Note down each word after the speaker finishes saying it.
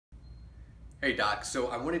Hey doc, so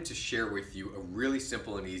I wanted to share with you a really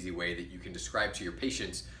simple and easy way that you can describe to your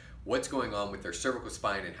patients what's going on with their cervical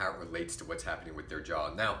spine and how it relates to what's happening with their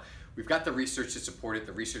jaw. Now, we've got the research to support it.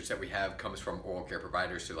 The research that we have comes from oral care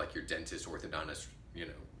providers, so like your dentists, orthodontists,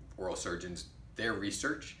 oral surgeons. Their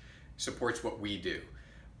research supports what we do.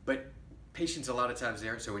 But patients, a lot of times, they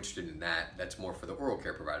aren't so interested in that. That's more for the oral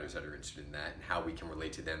care providers that are interested in that and how we can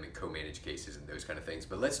relate to them and co-manage cases and those kind of things.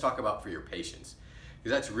 But let's talk about for your patients,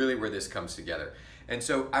 because that's really where this comes together. And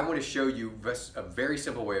so I want to show you a very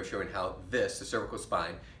simple way of showing how the cervical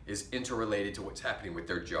spine, is interrelated to what's happening with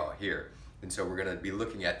their jaw here. And so we're going to be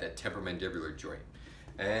looking at that temporomandibular joint.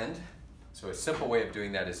 And so a simple way of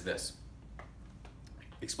doing that is this.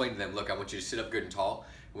 Explain to them, look, I want you to sit up good and tall.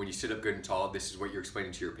 And when you sit up good and tall, this is what you're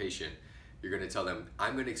explaining to your patient. You're going to tell them,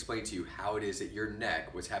 I'm going to explain to you how it is that your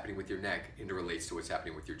neck, what's happening with your neck, interrelates to what's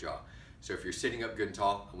happening with your jaw. So if you're sitting up good and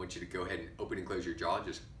tall, I want you to go ahead and open and close your jaw,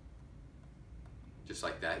 just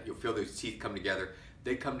like that. You'll feel those teeth come together.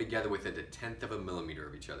 They come together within a 1/10 of a millimeter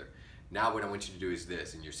of each other. Now what I want you to do is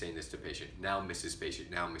this, and you're saying this to patient. Now Mrs.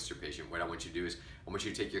 Patient, now Mr. Patient. What I want you to do is, I want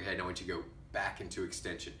you to take your head and I want you to go back into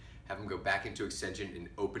extension. Have them go back into extension and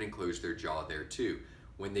open and close their jaw there too.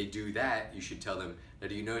 When they do that, you should tell them, now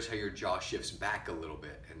do you notice how your jaw shifts back a little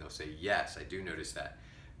bit? And they'll say, yes, I do notice that.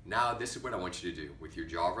 Now this is what I want you to do. With your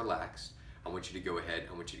jaw relaxed, I want you to go ahead,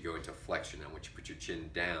 I want you to go into flexion. I want you to put your chin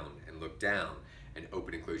down and look down and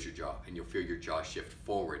open and close your jaw, and you'll feel your jaw shift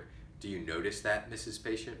forward. Do you notice that, Mrs.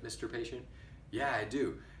 Patient, Mr. Patient? Yeah, I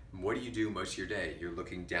do. What do you do most of your day? You're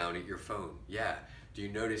looking down at your phone. Yeah. Do you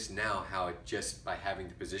notice now how it just by having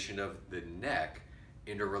the position of the neck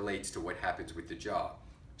interrelates to what happens with the jaw?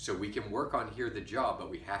 So we can work on here the jaw, but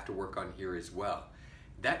we have to work on here as well.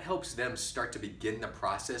 That helps them start to begin the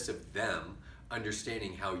process of them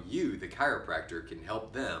understanding how you, the chiropractor, can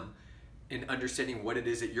help them in understanding what it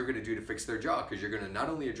is that you're going to do to fix their jaw, because you're going to not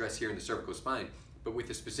only address here in the cervical spine, but with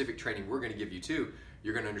the specific training we're going to give you too,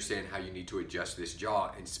 you're going to understand how you need to adjust this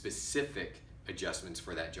jaw and specific adjustments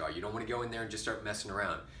for that jaw. You don't want to go in there and just start messing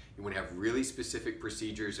around. You want to have really specific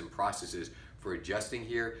procedures and processes for adjusting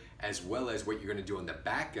here, as well as what you're going to do on the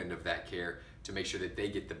back end of that care to make sure that they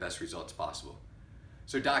get the best results possible.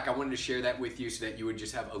 So doc, I wanted to share that with you so that you would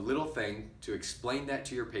just have a little thing to explain that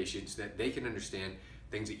to your patients, so that they can understand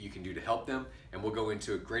things that you can do to help them. And we'll go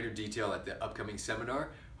into greater detail at the upcoming seminar.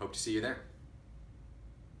 Hope to see you there.